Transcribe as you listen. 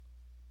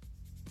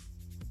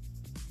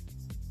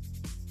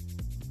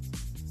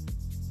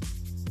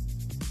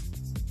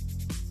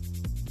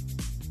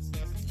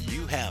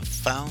have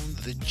found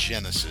the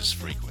Genesis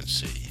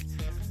frequency.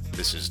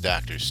 This is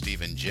Dr.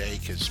 Stephen J.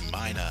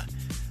 Kosmyna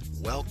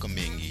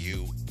welcoming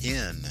you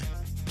in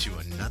to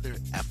another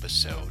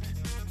episode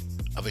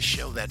of a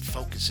show that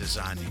focuses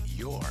on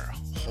your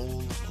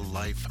whole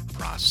life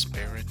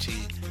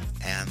prosperity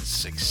and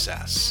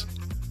success.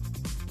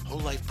 Whole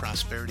life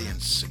prosperity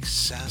and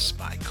success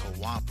by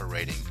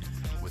cooperating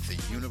with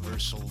the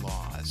universal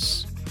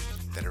laws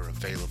that are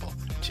available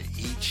to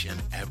each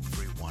and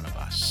every one of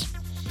us.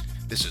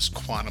 This is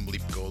Quantum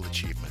Leap Goal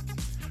Achievement,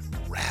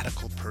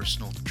 radical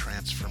personal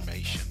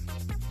transformation,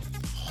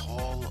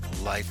 whole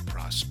life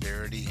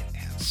prosperity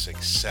and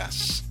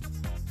success.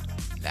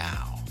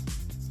 Now,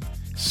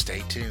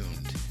 stay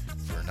tuned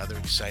for another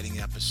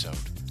exciting episode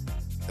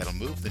that'll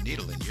move the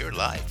needle in your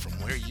life from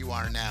where you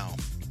are now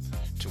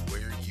to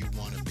where you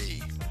want to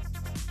be.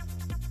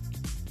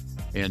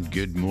 And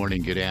good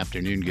morning, good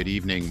afternoon, good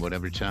evening,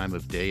 whatever time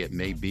of day it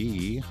may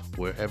be,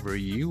 wherever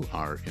you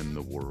are in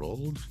the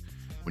world.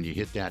 When you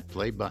hit that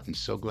play button,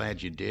 so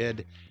glad you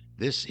did.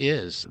 This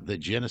is the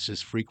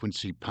Genesis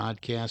Frequency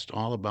Podcast,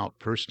 all about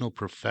personal,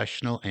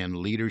 professional, and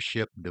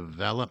leadership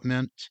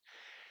development.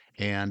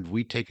 And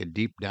we take a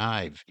deep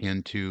dive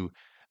into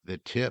the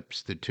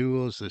tips, the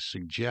tools, the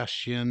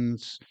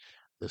suggestions,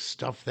 the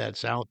stuff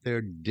that's out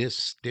there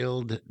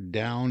distilled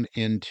down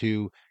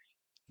into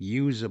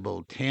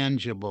usable,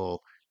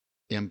 tangible,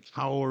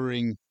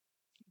 empowering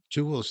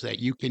tools that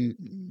you can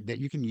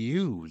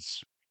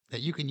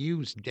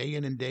use day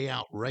in and day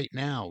out right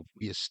now.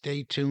 You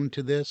stay tuned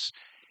to this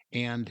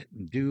and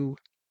do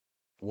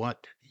what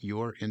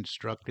you're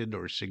instructed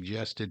or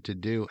suggested to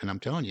do. And I'm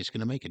telling you, it's going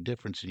to make a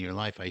difference in your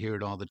life. I hear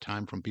it all the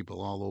time from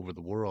people all over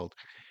the world.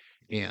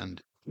 And,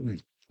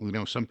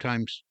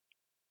 sometimes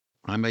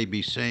I may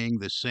be saying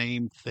the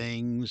same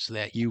things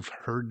that you've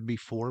heard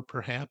before,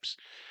 perhaps.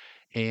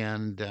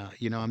 And,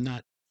 I'm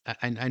not,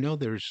 I know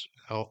there's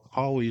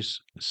always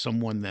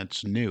someone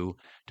that's new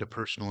to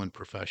personal and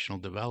professional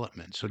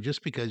development. So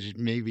just because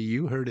maybe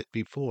you heard it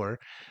before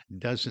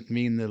doesn't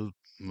mean the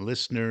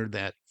listener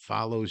that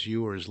follows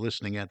you or is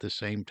listening at the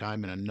same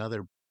time in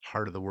another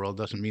part of the world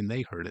doesn't mean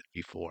they heard it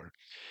before.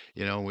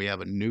 We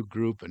have a new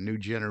group, a new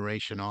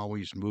generation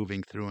always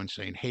moving through and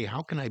saying, hey,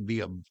 how can I be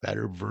a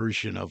better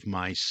version of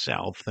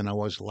myself than I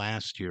was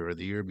last year or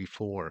the year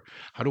before?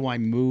 How do I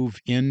move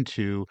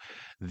into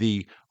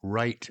the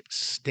right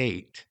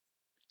state,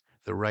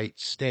 the right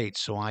state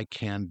so I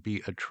can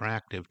be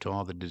attractive to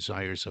all the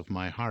desires of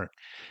my heart?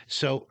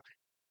 So,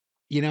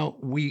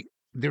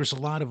 there's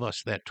a lot of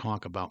us that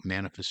talk about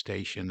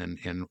manifestation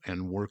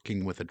and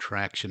working with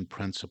attraction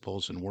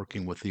principles and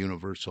working with the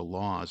universal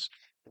laws,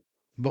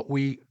 but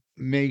we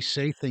may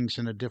say things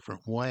in a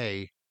different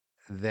way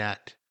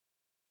that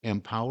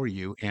empower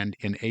you and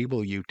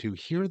enable you to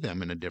hear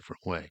them in a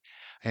different way.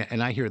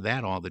 And I hear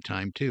that all the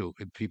time too.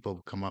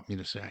 People come up to me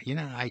and say,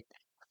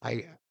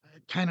 I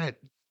kind of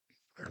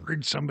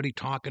heard somebody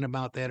talking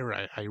about that, or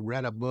I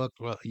read a book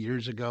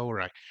years ago,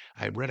 or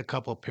I read a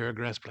couple of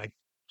paragraphs, but I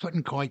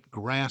couldn't quite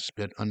grasp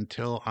it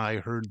until I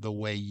heard the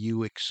way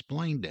you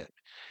explained it.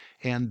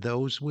 And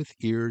those with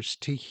ears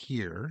to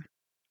hear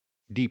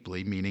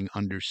deeply, meaning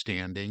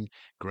understanding,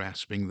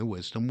 grasping the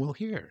wisdom, will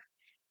hear.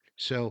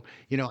 So,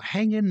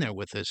 hang in there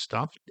with this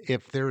stuff.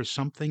 If there is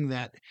something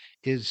that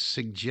is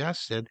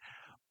suggested,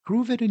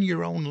 prove it in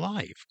your own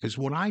life. Because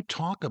what I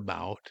talk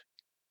about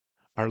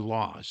are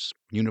laws,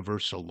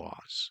 universal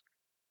laws.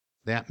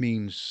 That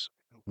means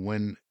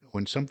when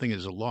something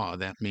is a law,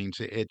 that means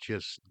it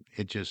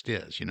just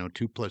is.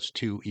 2 +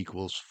 2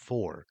 =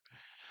 4.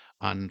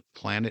 On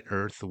planet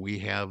Earth, we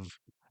have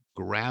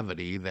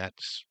gravity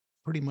that's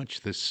pretty much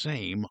the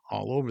same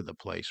all over the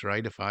place,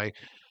 right? If I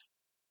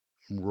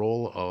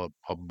roll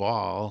a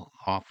ball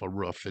off a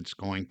roof, it's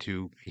going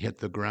to hit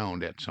the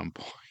ground at some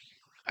point,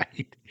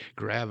 right?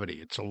 Gravity,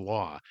 it's a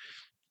law.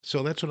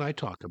 So that's what I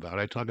talk about.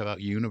 I talk about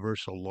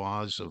universal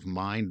laws of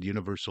mind,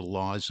 universal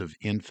laws of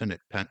infinite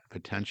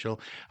potential.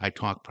 I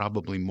talk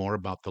probably more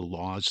about the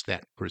laws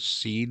that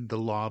precede the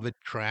law of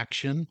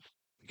attraction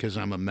because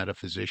I'm a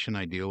metaphysician.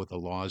 I deal with the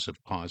laws of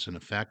cause and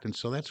effect. And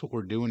so that's what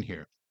we're doing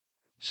here.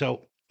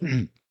 So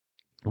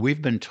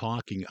we've been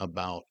talking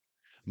about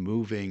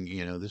moving,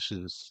 this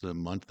is the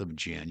month of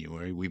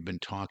January. We've been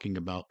talking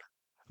about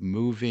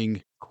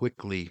moving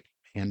quickly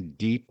and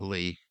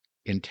deeply,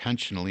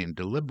 intentionally and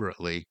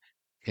deliberately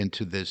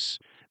into this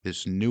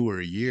newer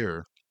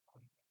year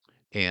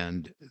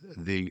and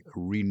the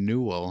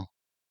renewal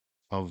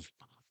of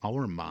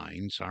our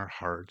minds, our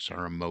hearts,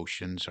 our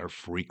emotions, our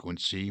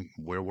frequency,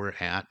 where we're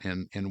at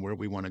and where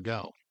we want to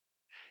go.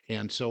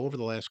 And so over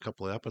the last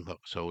couple of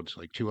episodes,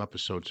 like 2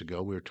 episodes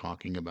ago, we were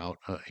talking about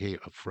hey,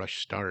 a fresh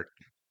start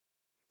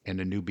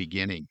and a new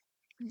beginning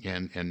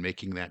and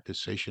making that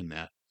decision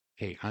that,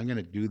 hey, I'm going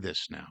to do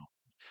this now.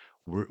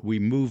 We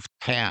move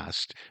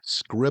past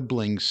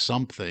scribbling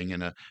something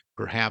in a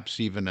perhaps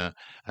even an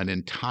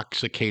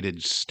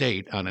intoxicated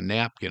state on a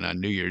napkin on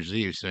New Year's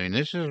Eve saying,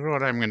 this is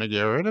what I'm going to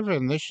get rid of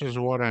and this is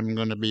what I'm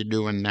going to be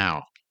doing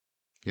now.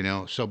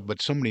 So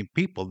but so many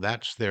people,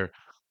 that's their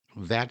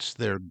That's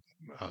their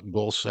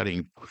goal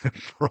setting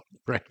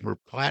program or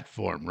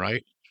platform,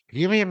 right?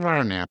 Give me a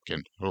bar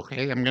napkin.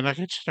 Okay, I'm gonna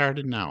get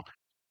started now.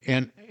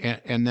 And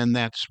then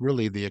that's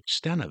really the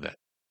extent of it.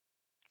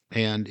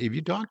 And if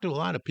you talk to a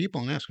lot of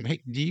people and ask them, hey,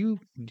 do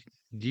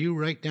you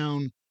write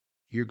down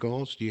your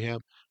goals? Do you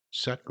have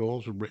set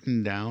goals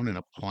written down and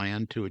a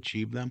plan to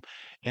achieve them?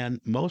 And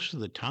most of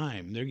the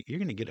time, you're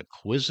going to get a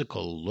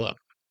quizzical look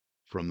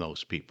from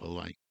those people,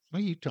 like,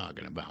 what are you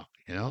talking about?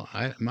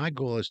 My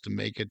goal is to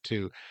make it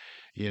to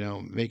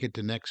make it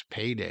to next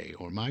payday,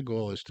 or my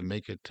goal is to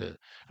make it to,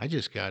 I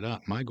just got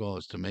up. My goal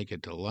is to make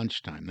it to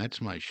lunchtime. That's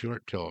my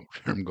short term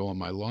goal.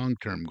 My long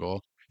term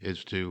goal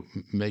is to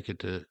make it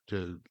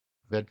to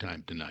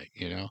bedtime tonight,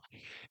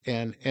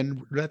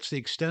 and that's the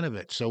extent of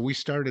it. So we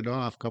started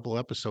off a couple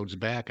episodes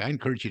back. I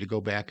encourage you to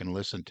go back and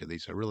listen to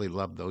these. I really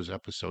love those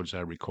episodes I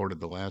recorded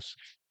the last,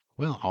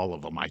 well, all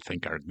of them I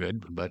think are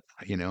good, but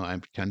I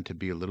tend to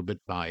be a little bit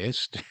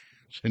biased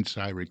since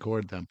I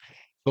record them.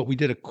 But we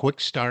did a quick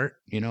start,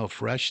 a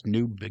fresh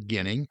new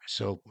beginning.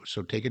 So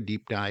take a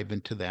deep dive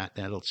into that.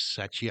 That'll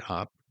set you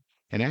up.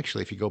 And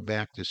actually, if you go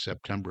back to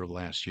September of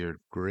last year,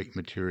 great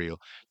material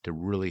to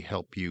really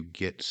help you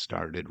get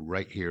started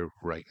right here,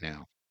 right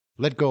now.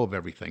 Let go of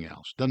everything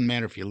else. Doesn't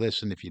matter if you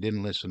listen, if you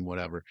didn't listen,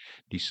 whatever.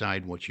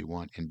 Decide what you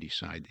want and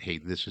decide, hey,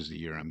 this is the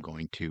year I'm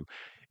going to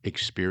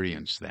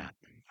experience that.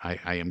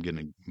 I am going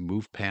to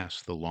move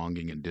past the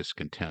longing and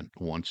discontent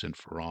once and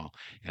for all.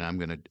 And I'm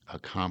going to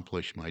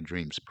accomplish my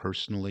dreams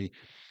personally,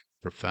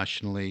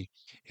 professionally,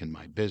 in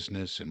my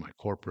business, in my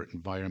corporate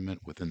environment,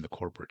 within the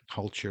corporate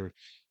culture,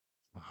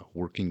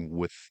 working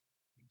with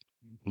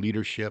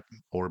leadership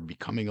or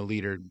becoming a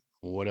leader,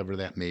 whatever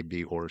that may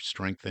be, or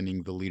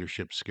strengthening the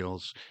leadership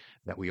skills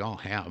that we all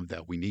have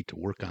that we need to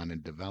work on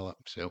and develop.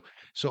 So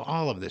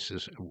all of this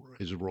is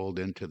rolled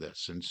into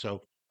this. And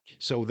so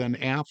then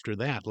after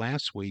that,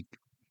 last week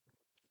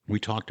we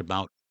talked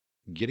about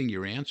getting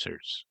your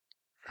answers,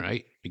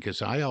 right?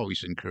 Because I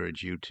always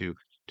encourage you to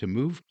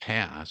move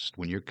past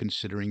when you're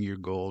considering your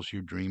goals,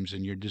 your dreams,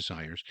 and your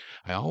desires.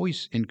 I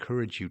always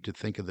encourage you to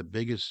think of the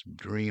biggest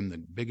dream,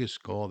 the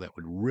biggest goal that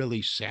would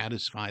really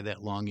satisfy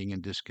that longing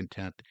and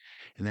discontent,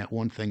 and that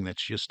one thing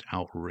that's just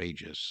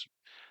outrageous.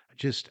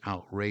 Just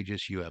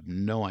outrageous. You have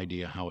no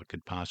idea how it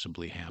could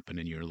possibly happen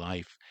in your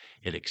life.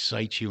 It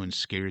excites you and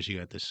scares you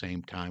at the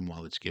same time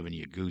while it's giving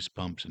you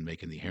goosebumps and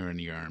making the hair on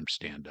your arms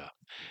stand up.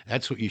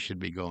 That's what you should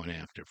be going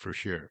after for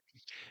sure.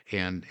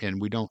 And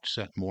we don't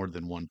set more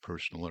than one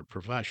personal or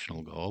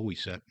professional goal. We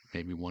set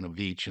maybe one of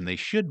each, and they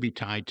should be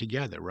tied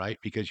together, right?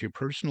 Because your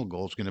personal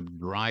goal is going to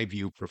drive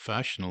you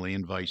professionally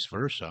and vice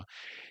versa,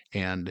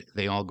 and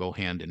they all go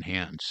hand in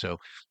hand. So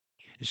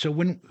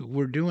when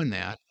we're doing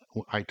that,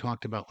 I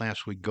talked about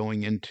last week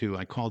going into,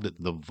 I called it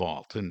the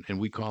vault, and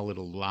we call it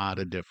a lot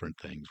of different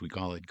things. We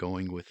call it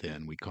going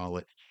within. We call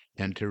it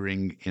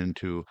entering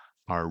into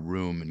our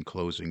room and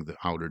closing the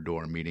outer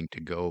door, meaning to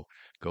go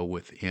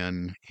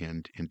within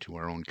and into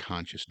our own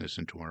consciousness,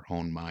 into our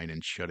own mind,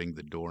 and shutting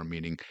the door,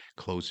 meaning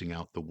closing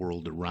out the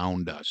world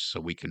around us so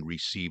we can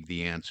receive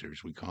the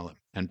answers. We call it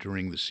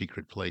entering the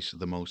secret place of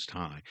the Most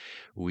High.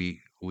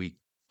 We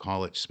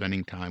call it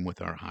spending time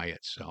with our higher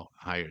self.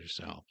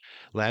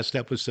 Last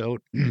episode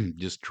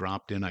just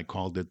dropped in. I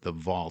called it the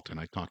vault, and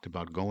I talked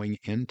about going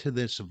into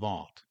this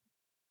vault,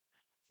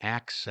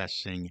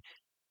 accessing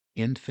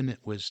infinite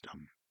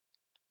wisdom,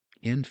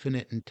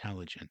 infinite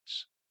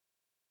intelligence,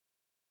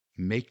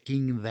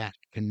 making that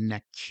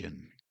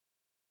connection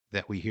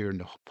that we hear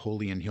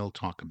Napoleon Hill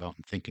talk about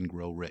in Think and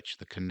Grow Rich,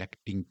 the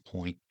connecting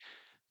point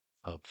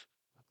of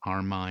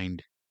our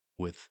mind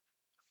with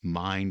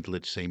mind,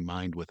 let's say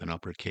mind with an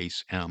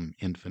uppercase M,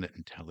 infinite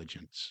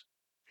intelligence.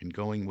 And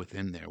going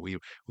within there,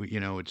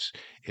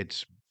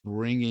 it's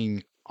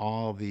bringing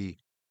all the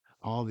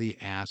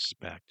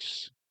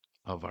aspects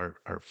of our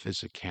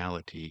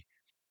physicality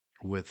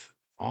with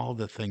all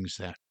the things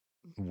that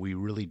we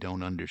really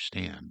don't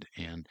understand,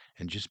 and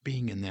just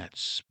being in that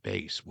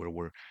space where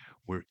we're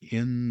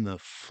in the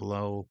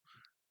flow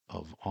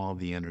of all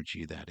the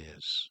energy that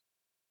is,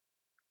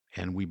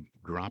 and we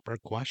drop our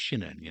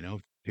question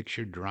in,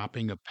 picture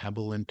dropping a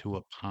pebble into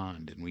a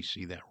pond, and we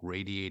see that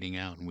radiating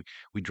out, and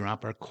we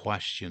drop our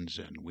questions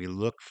in, we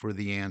look for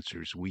the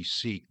answers, we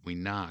seek, we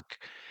knock,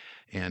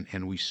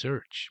 and we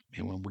search,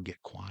 and when we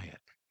get quiet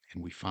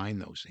and we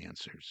find those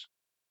answers.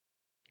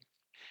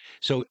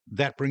 So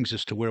that brings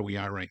us to where we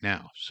are right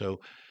now. So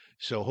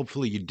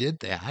hopefully you did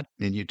that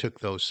and you took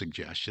those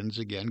suggestions.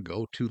 Again,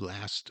 go to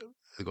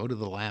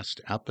the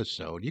last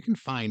episode. You can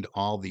find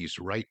all these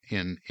right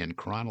in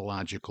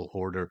chronological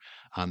order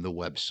on the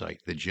website,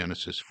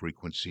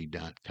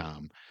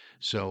 thegenesisfrequency.com.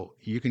 So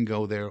you can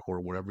go there,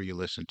 or wherever you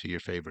listen to your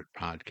favorite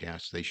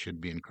podcasts, they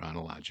should be in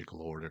chronological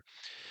order.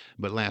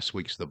 But last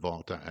week's The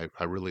Vault,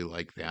 I really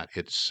like that.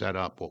 It set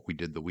up what we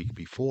did the week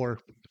before,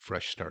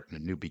 fresh start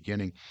and a new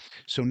beginning.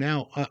 So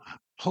now,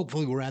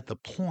 hopefully, we're at the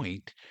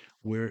point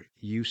where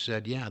you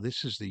said, "Yeah,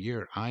 this is the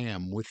year. I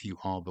am with you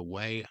all the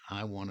way.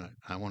 I want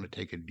to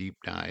take a deep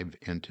dive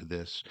into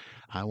this.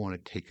 I want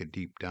to take a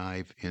deep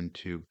dive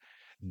into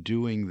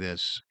doing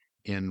this."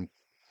 in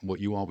what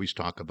you always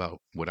talk about,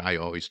 what I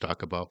always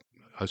talk about,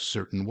 a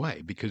certain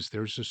way, because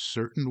there's a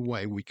certain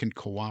way we can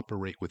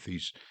cooperate with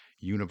these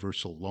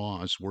universal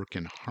laws, work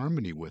in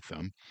harmony with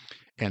them,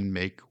 and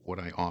make what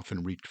I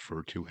often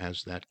refer to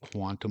as that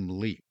quantum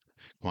leap.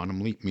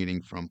 Quantum leap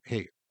meaning from,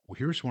 hey, well,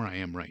 here's where I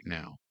am right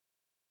now,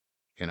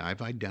 and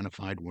I've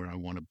identified where I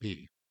want to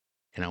be,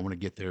 and I want to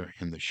get there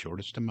in the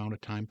shortest amount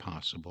of time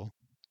possible,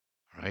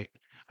 right?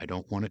 I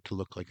don't want it to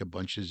look like a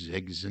bunch of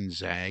zigs and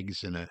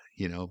zags and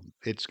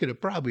it's going to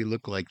probably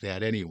look like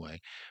that anyway,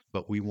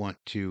 but we want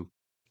to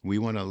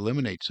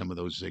eliminate some of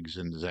those zigs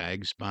and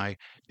zags by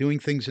doing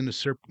things in a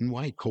certain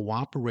way,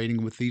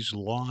 cooperating with these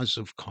laws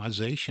of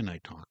causation I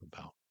talk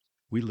about.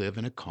 We live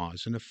in a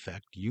cause and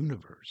effect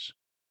universe.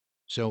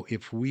 So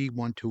if we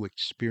want to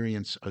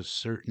experience a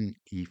certain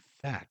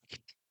effect,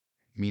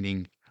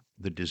 meaning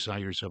the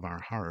desires of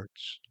our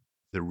hearts,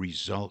 the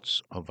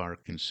results of our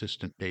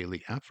consistent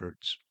daily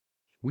efforts,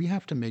 we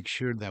have to make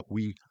sure that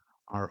we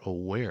are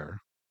aware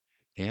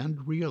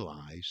and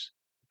realize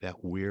that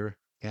we're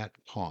at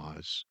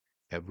cause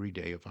every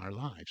day of our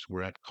lives.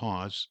 We're at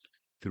cause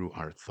through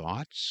our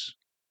thoughts,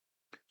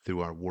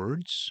 through our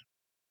words,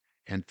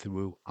 and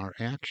through our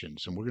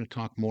actions. And we're going to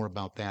talk more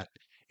about that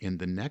in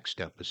the next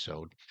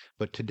episode.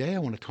 But today I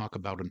want to talk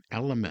about an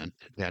element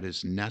that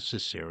is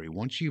necessary.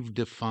 Once you've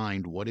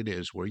defined what it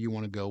is, where you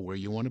want to go, where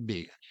you want to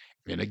be.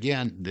 And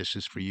again, this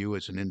is for you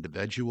as an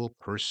individual,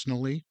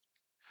 personally,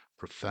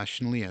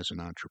 professionally, as an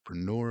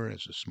entrepreneur,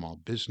 as a small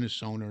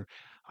business owner,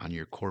 on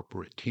your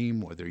corporate team,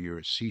 whether you're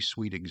a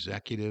C-suite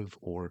executive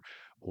or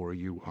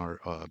you are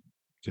a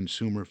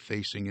consumer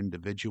facing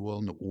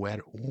individual,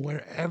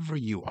 wherever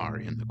you are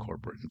in the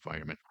corporate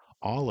environment,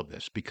 all of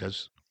this.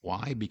 Because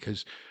why?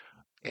 Because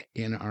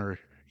in our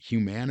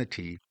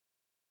humanity,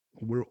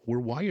 we're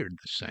wired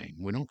the same.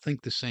 We don't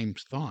think the same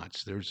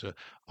thoughts. There's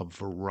a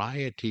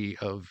variety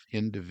of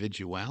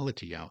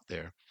individuality out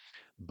there,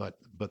 but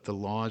the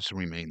laws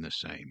remain the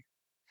same,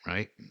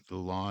 right? The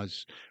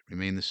laws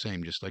remain the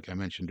same, just like I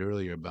mentioned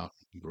earlier about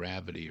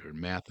gravity or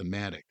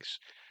mathematics.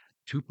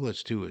 2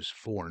 plus 2 is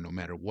 4, no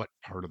matter what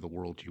part of the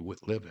world you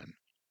live in.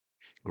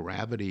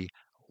 Gravity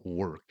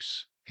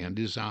works and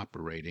is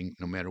operating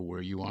no matter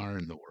where you are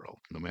in the world,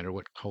 no matter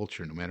what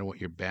culture, no matter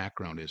what your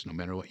background is, no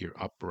matter what you're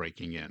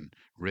upbreaking in,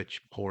 rich,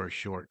 poor,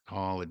 short,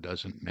 tall, it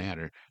doesn't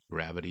matter.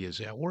 Gravity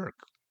is at work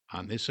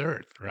on this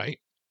earth, right?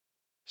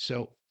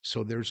 So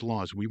there's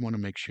laws. We want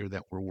to make sure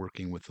that we're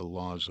working with the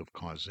laws of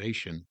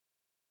causation.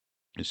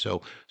 And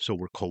so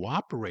we're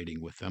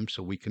cooperating with them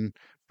so we can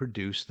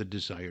produce the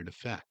desired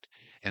effect.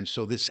 And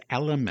so this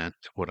element,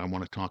 what I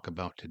want to talk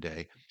about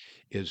today,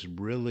 is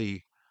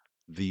really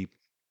the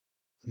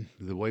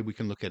the way we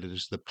can look at it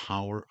is the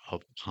power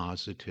of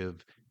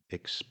positive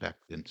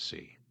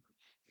expectancy.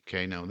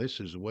 Okay, now this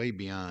is way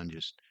beyond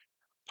just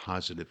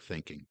positive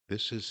thinking.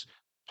 This is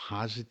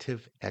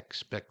positive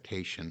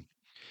expectation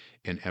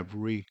in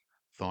every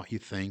thought you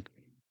think,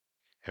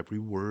 every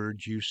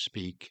word you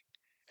speak,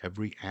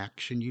 every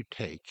action you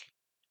take.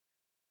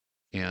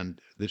 And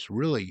this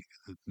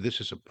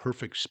is a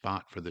perfect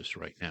spot for this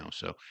right now.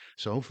 So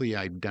hopefully you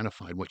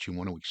identified what you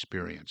want to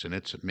experience, and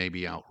it's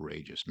maybe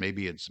outrageous,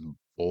 maybe it's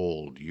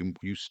bold.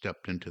 You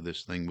stepped into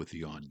this thing with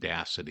the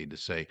audacity to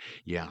say,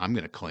 yeah, I'm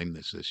going to claim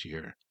this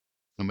year,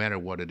 no matter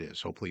what it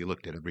is. Hopefully you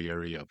looked at every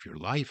area of your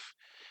life.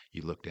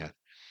 You looked at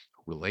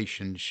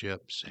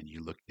relationships, and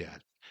you looked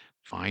at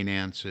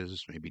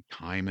finances, maybe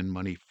time and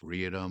money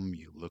freedom.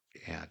 You looked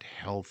at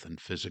health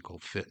and physical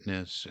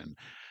fitness, and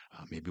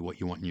maybe what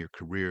you want in your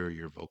career,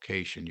 your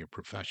vocation, your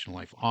professional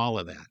life, all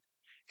of that.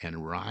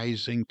 And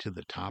rising to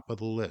the top of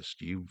the list,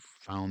 you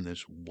found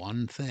this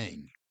one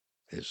thing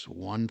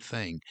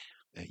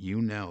that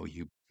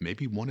you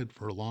maybe wanted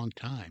for a long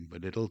time,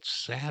 but it'll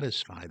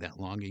satisfy that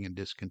longing and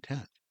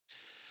discontent.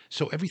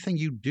 So everything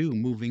you do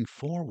moving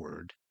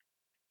forward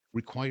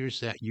requires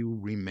that you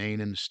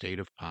remain in a state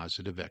of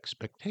positive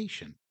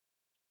expectation.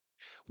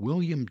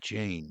 William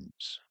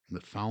James, the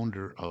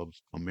founder of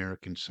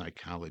American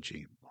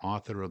psychology,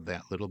 author of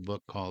that little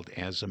book called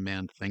As a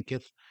Man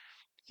Thinketh,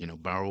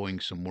 borrowing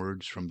some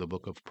words from the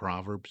book of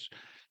Proverbs,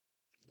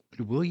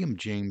 William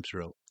James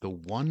wrote, the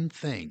one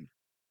thing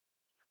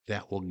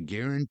that will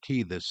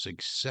guarantee the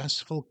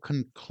successful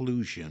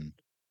conclusion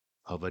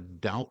of a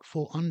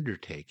doubtful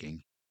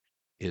undertaking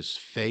is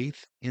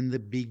faith in the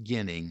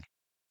beginning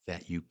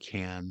that you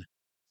can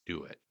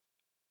do it.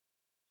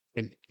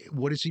 And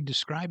what is he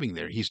describing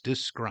there? He's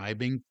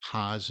describing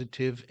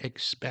positive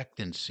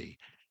expectancy,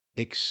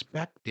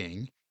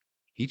 expecting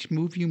each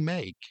move you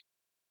make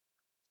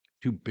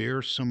to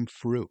bear some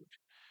fruit,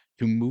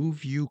 to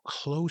move you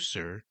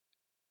closer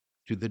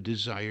to the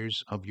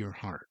desires of your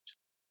heart.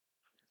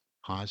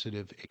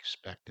 Positive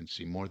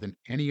expectancy, more than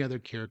any other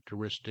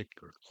characteristic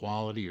or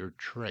quality or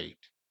trait,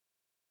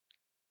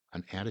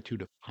 an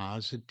attitude of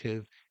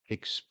positive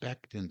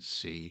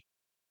expectancy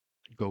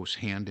goes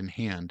hand in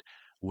hand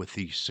with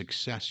the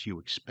success you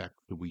expect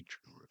to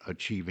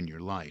achieve in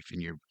your life,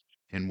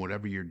 in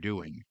whatever you're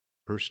doing,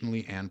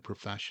 personally and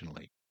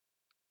professionally.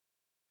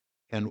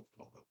 And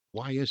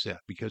Why is that?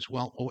 Because,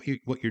 well,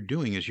 what you're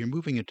doing is you're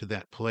moving into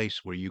that place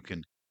where you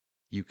can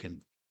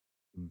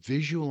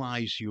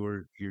visualize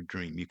your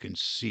dream. You can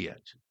see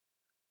it.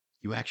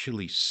 You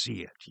actually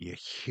see it. You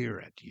hear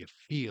it. You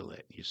feel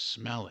it. You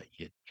smell it.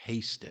 You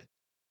taste it.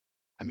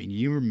 I mean,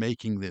 you're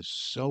making this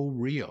so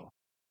real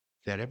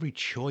that every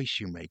choice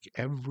you make,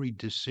 every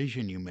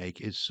decision you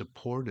make is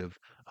supportive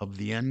of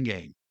the end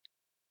game,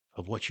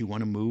 of what you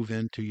want to move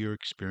into your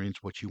experience,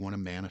 what you want to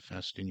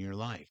manifest in your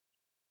life.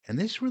 And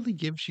this really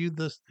gives you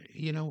the,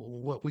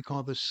 what we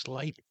call the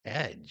slight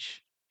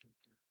edge,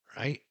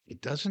 right?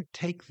 It doesn't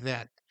take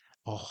that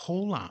a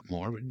whole lot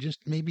more, it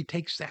just maybe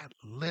takes that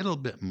little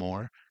bit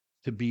more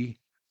to be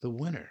the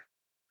winner.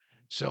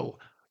 So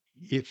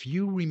if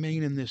you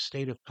remain in this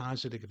state of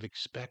positive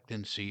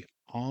expectancy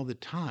all the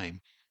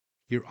time,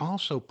 you're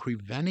also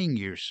preventing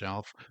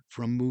yourself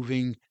from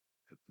moving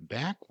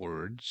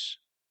backwards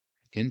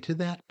into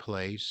that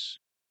place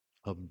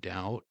of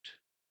doubt,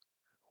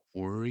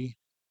 worry,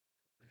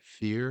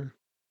 fear,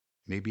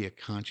 maybe a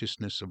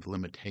consciousness of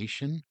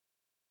limitation,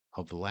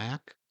 of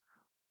lack,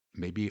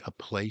 maybe a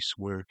place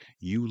where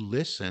you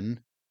listen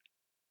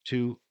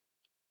to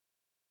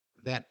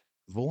that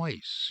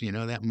voice,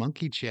 that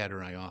monkey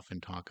chatter I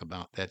often talk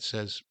about that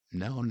says,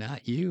 no,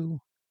 not you.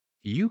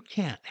 You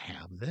can't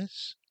have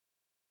this.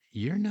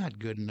 You're not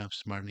good enough,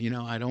 smart.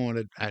 I don't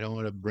want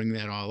to bring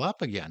that all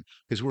up again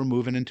because we're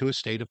moving into a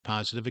state of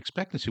positive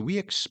expectancy. We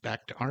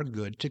expect our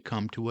good to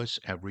come to us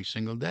every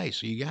single day.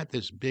 So you got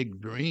this big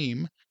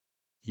dream,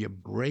 you're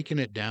breaking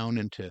it down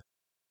into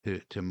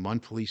to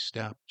monthly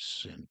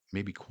steps and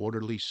maybe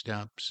quarterly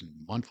steps and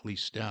monthly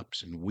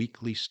steps and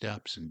weekly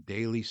steps and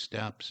daily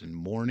steps and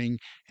morning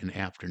and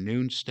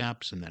afternoon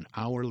steps and then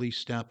hourly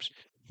steps.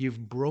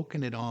 You've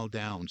broken it all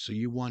down. So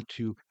you want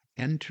to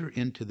enter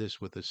into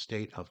this with a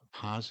state of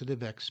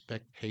positive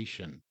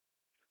expectation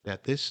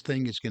that this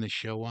thing is going to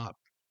show up,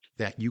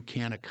 that you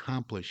can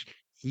accomplish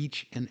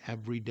each and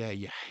every day.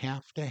 You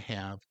have to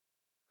have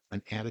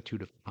an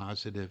attitude of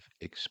positive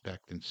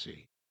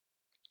expectancy,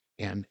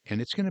 and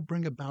it's going to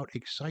bring about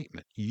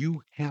excitement.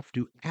 You have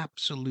to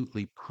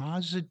absolutely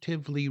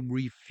positively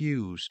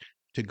refuse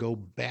to go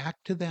back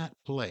to that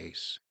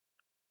place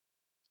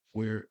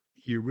where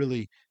you're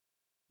really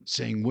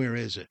saying, where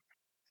is it?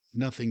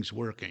 Nothing's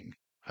working.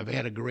 I've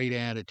had a great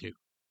attitude.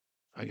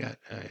 I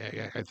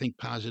think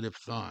positive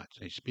thoughts.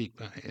 I speak,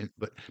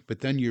 but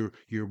then you're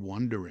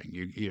wondering.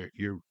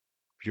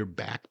 You're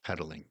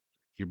backpedaling.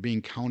 You're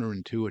being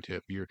counterintuitive.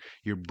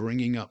 You're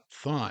bringing up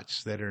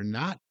thoughts that are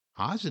not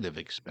positive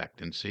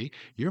expectancy.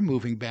 You're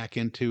moving back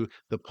into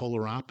the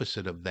polar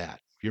opposite of that.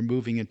 You're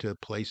moving into a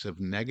place of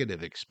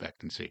negative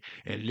expectancy.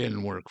 It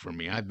didn't work for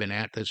me. I've been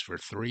at this for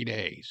 3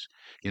 days.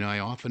 I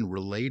often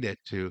relate it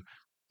to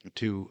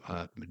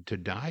uh, to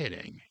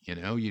dieting.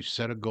 You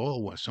set a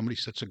goal. Somebody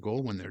sets a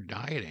goal when they're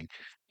dieting,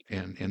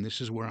 and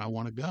this is where I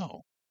want to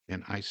go.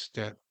 And I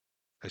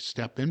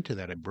step into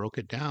that. I broke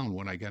it down.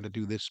 What I got to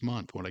do this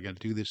month. What I got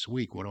to do this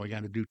week. What do I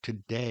got to do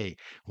today?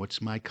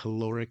 What's my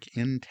caloric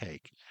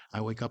intake?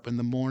 I wake up in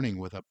the morning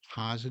with a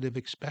positive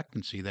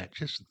expectancy that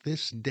just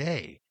this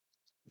day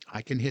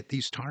I can hit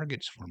these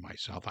targets for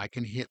myself. I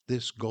can hit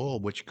this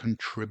goal, which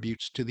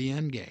contributes to the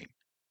end game.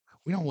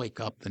 We don't wake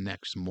up the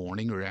next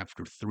morning or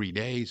after 3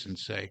 days and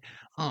say,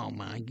 oh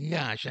my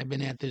gosh, I've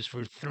been at this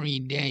for 3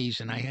 days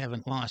and I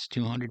haven't lost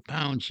 200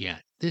 pounds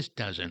yet. This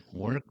doesn't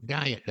work.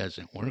 Diet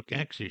doesn't work.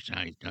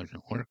 Exercise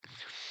doesn't work.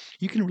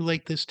 You can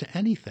relate this to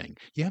anything.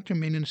 You have to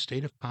remain in a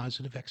state of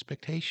positive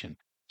expectation.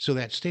 So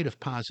that state of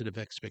positive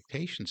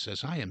expectation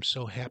says, I am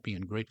so happy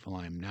and grateful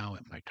I am now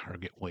at my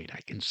target weight. I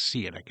can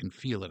see it, I can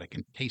feel it, I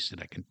can taste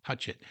it, I can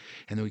touch it.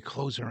 And then we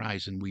close our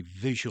eyes and we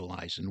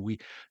visualize and we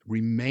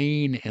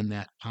remain in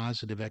that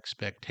positive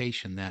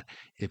expectation that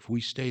if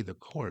we stay the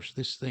course,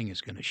 this thing is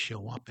going to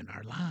show up in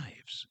our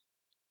lives.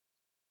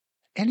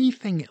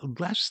 Anything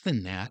less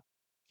than that,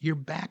 you're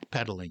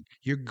backpedaling.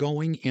 You're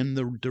going in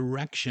the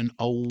direction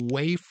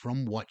away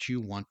from what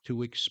you want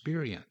to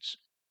experience.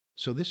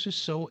 So, this is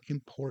so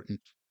important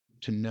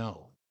to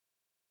know.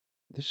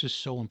 This is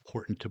so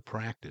important to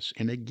practice.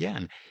 And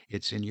again,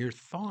 it's in your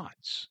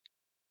thoughts,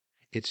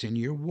 it's in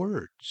your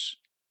words,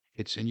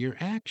 it's in your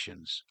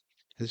actions.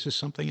 This is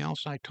something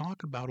else I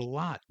talk about a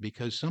lot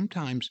because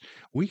sometimes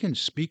we can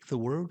speak the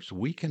words,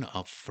 we can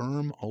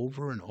affirm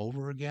over and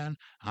over again.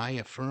 I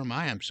affirm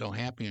I am so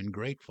happy and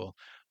grateful.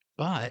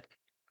 But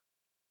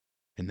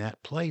in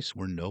that place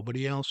where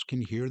nobody else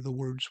can hear the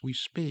words we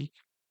speak,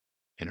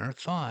 in our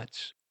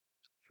thoughts,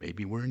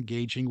 maybe we're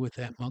engaging with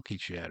that monkey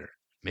chatter.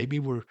 Maybe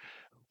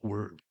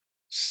we're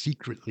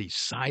secretly,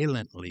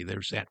 silently,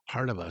 there's that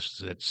part of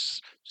us that's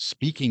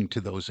speaking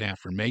to those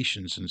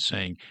affirmations and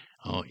saying,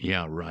 "Oh,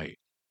 yeah, right."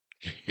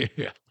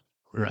 Yeah,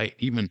 right.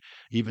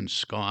 Even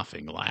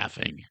scoffing,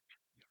 laughing,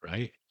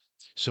 right?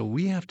 So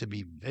we have to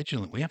be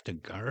vigilant. We have to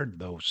guard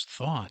those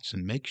thoughts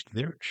and make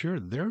sure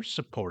they're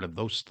supportive.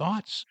 Those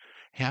thoughts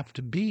have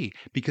to be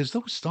because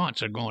those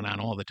thoughts are going on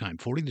all the time.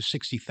 40 to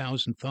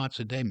 60,000 thoughts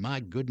a day. My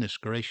goodness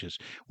gracious.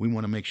 We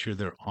want to make sure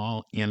they're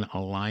all in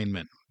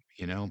alignment.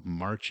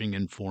 marching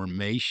in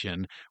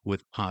formation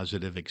with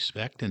positive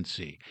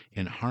expectancy,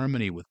 in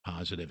harmony with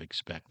positive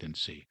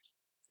expectancy,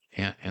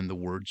 and the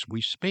words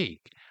we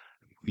speak.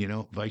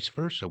 Vice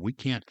versa. We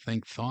can't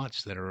think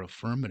thoughts that are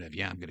affirmative.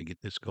 Yeah, I'm going to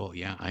get this goal.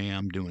 Yeah, I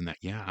am doing that.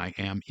 Yeah, I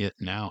am it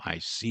now. I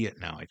see it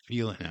now. I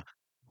feel it now.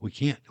 We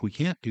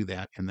can't do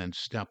that and then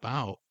step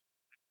out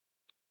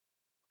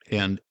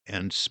and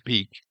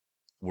speak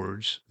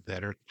words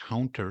that are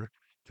counter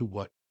to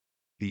what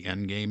the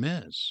end game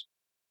is.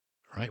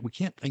 Right? We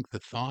can't think the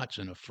thoughts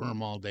and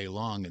affirm all day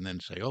long and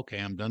then say, okay,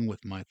 I'm done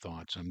with my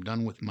thoughts. I'm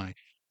done with my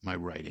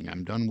writing.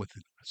 I'm done with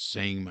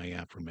saying my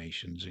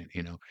affirmations,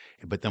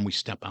 but then we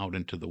step out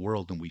into the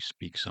world and we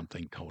speak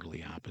something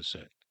totally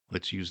opposite.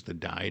 Let's use the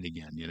diet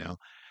again,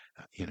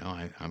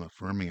 I'm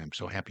affirming, I'm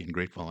so happy and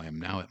grateful I am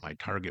now at my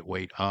target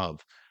weight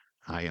of.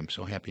 I am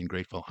so happy and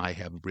grateful I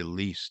have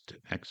released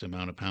X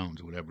amount of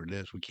pounds, whatever it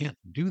is. We can't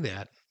do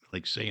that,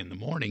 like say in the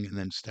morning, and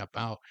then step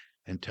out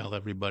and tell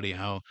everybody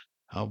how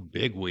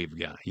big we've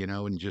got,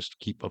 and just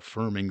keep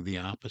affirming the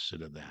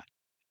opposite of that.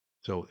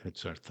 So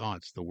it's our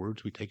thoughts, the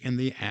words we take, and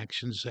the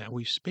actions that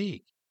we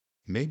speak.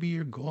 Maybe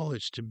your goal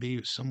is to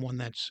be someone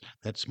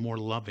that's more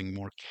loving,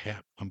 more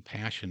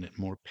compassionate,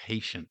 more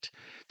patient,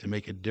 to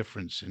make a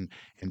difference and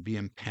be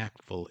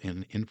impactful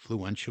and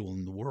influential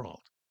in the world.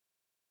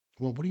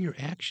 Well, what do your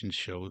actions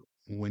show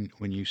when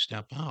you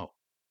step out?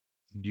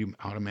 Do you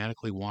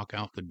automatically walk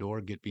out the door,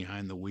 get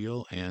behind the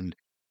wheel, and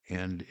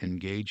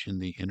engage in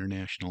the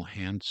international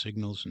hand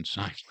signals and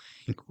sign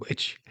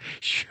language,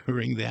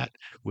 sharing that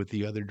with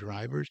the other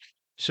drivers?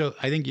 So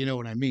I think you know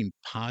what I mean.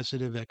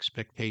 Positive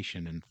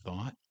expectation in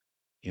thought,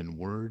 in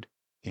word,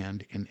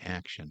 and in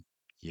action.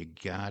 You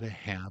gotta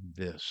have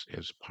this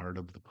as part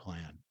of the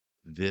plan.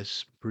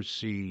 This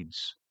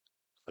precedes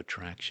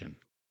attraction.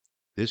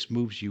 This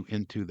moves you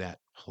into that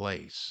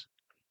place,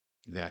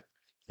 that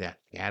that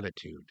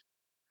attitude,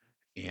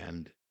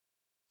 and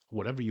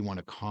whatever you want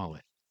to call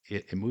it,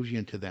 it moves you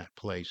into that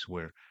place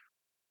where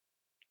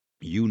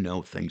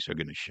things are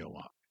going to show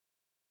up.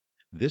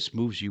 This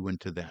moves you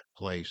into that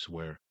place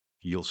where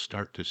you'll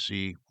start to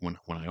see when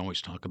I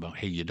always talk about,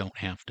 hey, you don't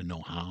have to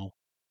know how.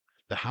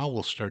 The how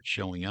will start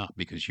showing up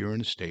because you're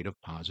in a state of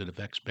positive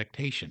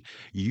expectation.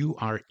 You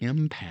are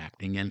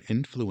impacting and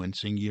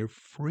influencing your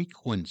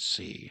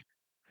frequency,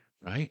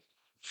 right?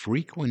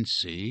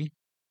 Frequency,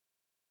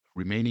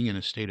 remaining in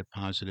a state of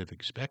positive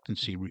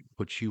expectancy,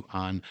 puts you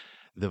on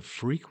the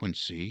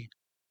frequency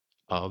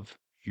of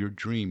your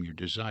dream, your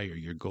desire,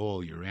 your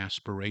goal, your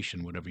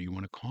aspiration, whatever you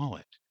want to call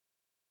it.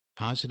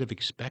 Positive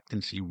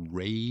expectancy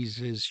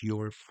raises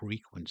your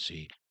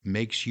frequency,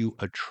 makes you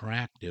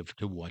attractive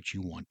to what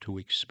you want to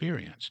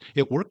experience.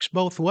 It works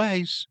both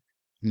ways.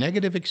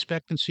 Negative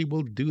expectancy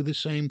will do the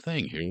same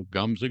thing. Here it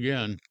comes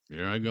again.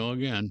 Here I go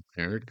again.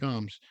 Here it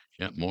comes.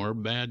 Yeah, more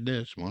bad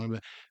this, more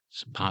bad.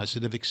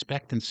 Positive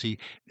expectancy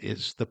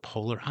is the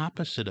polar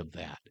opposite of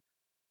that.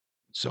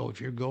 So if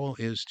your goal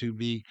is to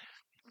be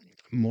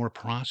more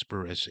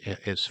prosperous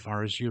as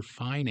far as your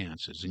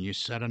finances and you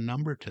set a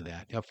number to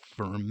that,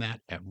 affirm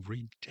that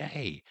every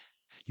day.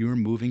 You're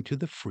moving to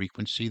the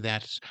frequency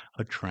that's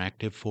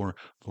attractive for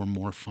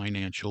more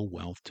financial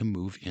wealth to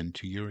move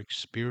into your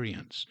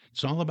experience.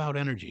 It's all about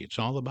energy, it's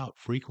all about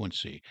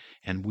frequency,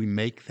 and we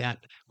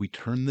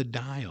turn the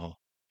dial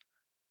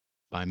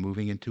by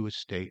moving into a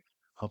state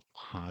of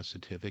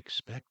positive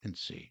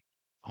expectancy.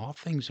 All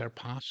things are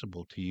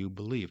possible to you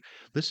believe.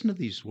 Listen to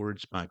these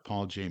words by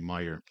Paul J.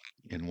 Meyer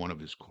in one of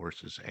his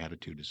courses,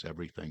 Attitude is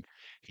Everything.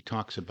 He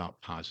talks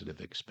about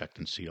positive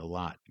expectancy a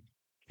lot.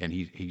 And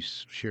he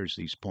shares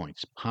these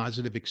points.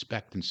 Positive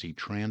expectancy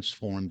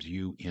transforms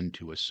you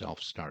into a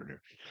self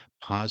starter.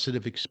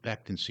 Positive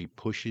expectancy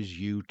pushes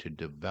you to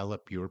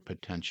develop your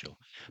potential.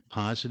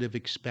 Positive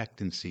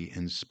expectancy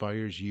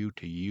inspires you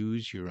to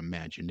use your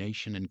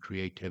imagination and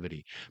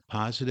creativity.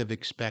 Positive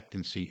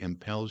expectancy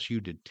impels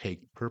you to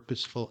take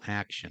purposeful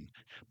action.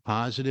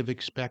 Positive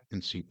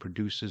expectancy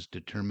produces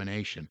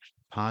determination.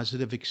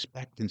 Positive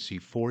expectancy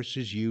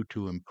forces you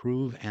to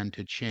improve and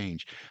to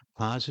change.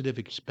 Positive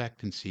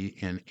expectancy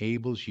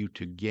enables you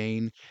to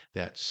gain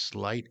that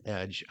slight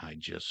edge I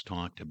just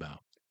talked about.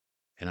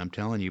 And I'm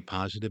telling you,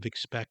 positive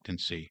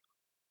expectancy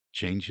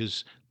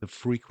changes the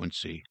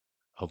frequency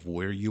of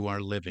where you are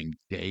living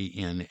day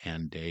in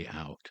and day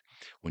out.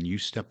 When you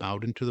step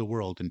out into the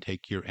world and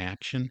take your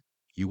action,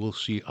 you will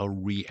see a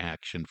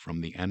reaction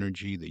from the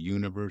energy, the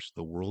universe,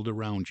 the world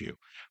around you,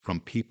 from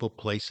people,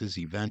 places,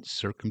 events,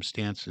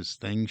 circumstances,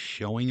 things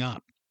showing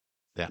up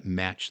that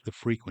match the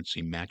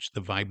frequency, match the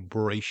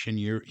vibration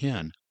you're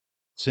in,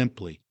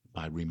 simply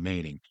by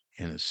remaining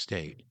in a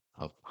state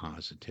of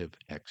positive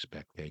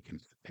expectation.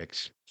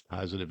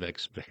 Positive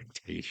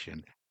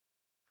expectation.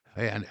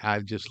 And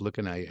I'm just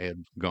looking, I had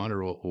gone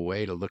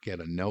away to look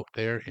at a note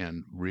there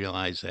and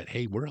realize that,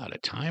 hey, we're out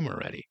of time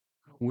already.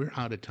 We're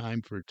out of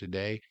time for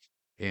today.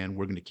 And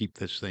we're going to keep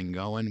this thing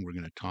going. We're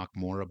going to talk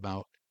more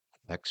about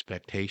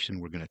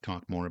expectation. We're going to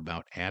talk more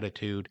about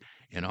attitude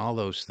and all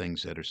those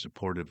things that are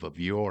supportive of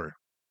your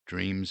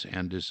dreams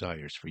and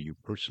desires for you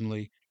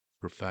personally,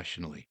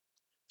 professionally.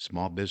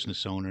 small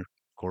business owner,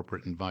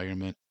 corporate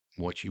environment,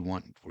 what you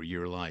want for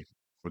your life.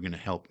 We're going to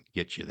help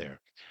get you there.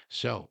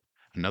 So,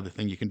 another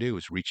thing you can do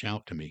is reach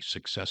out to me.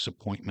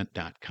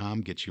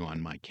 Successappointment.com gets you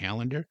on my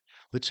calendar.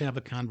 Let's have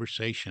a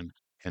conversation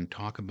and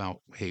talk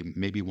about, hey,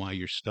 maybe why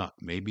you're stuck.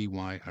 Maybe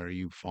why are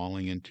you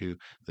falling into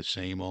the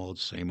same old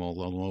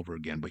all over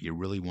again, but you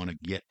really want to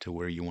get to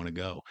where you want to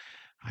go.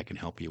 I can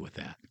help you with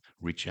that.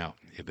 Reach out.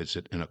 If it's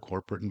in a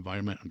corporate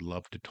environment, I'd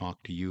love to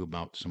talk to you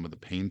about some of the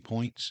pain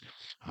points.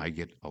 I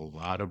get a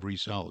lot of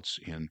results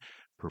in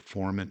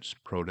performance,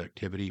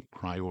 productivity,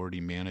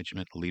 priority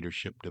management,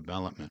 leadership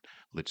development.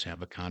 Let's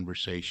have a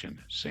conversation.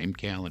 Same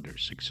calendar,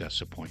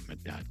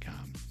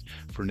 successappointment.com.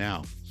 For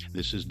now,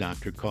 this is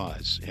Dr.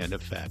 Cause and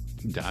Effect,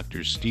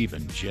 Dr.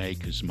 Stephen J.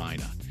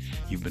 Kosmyna.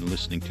 You've been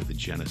listening to the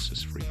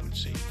Genesis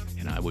Frequency,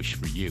 and I wish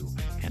for you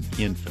an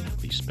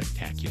infinitely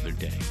spectacular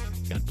day.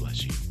 God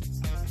bless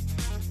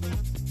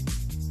you.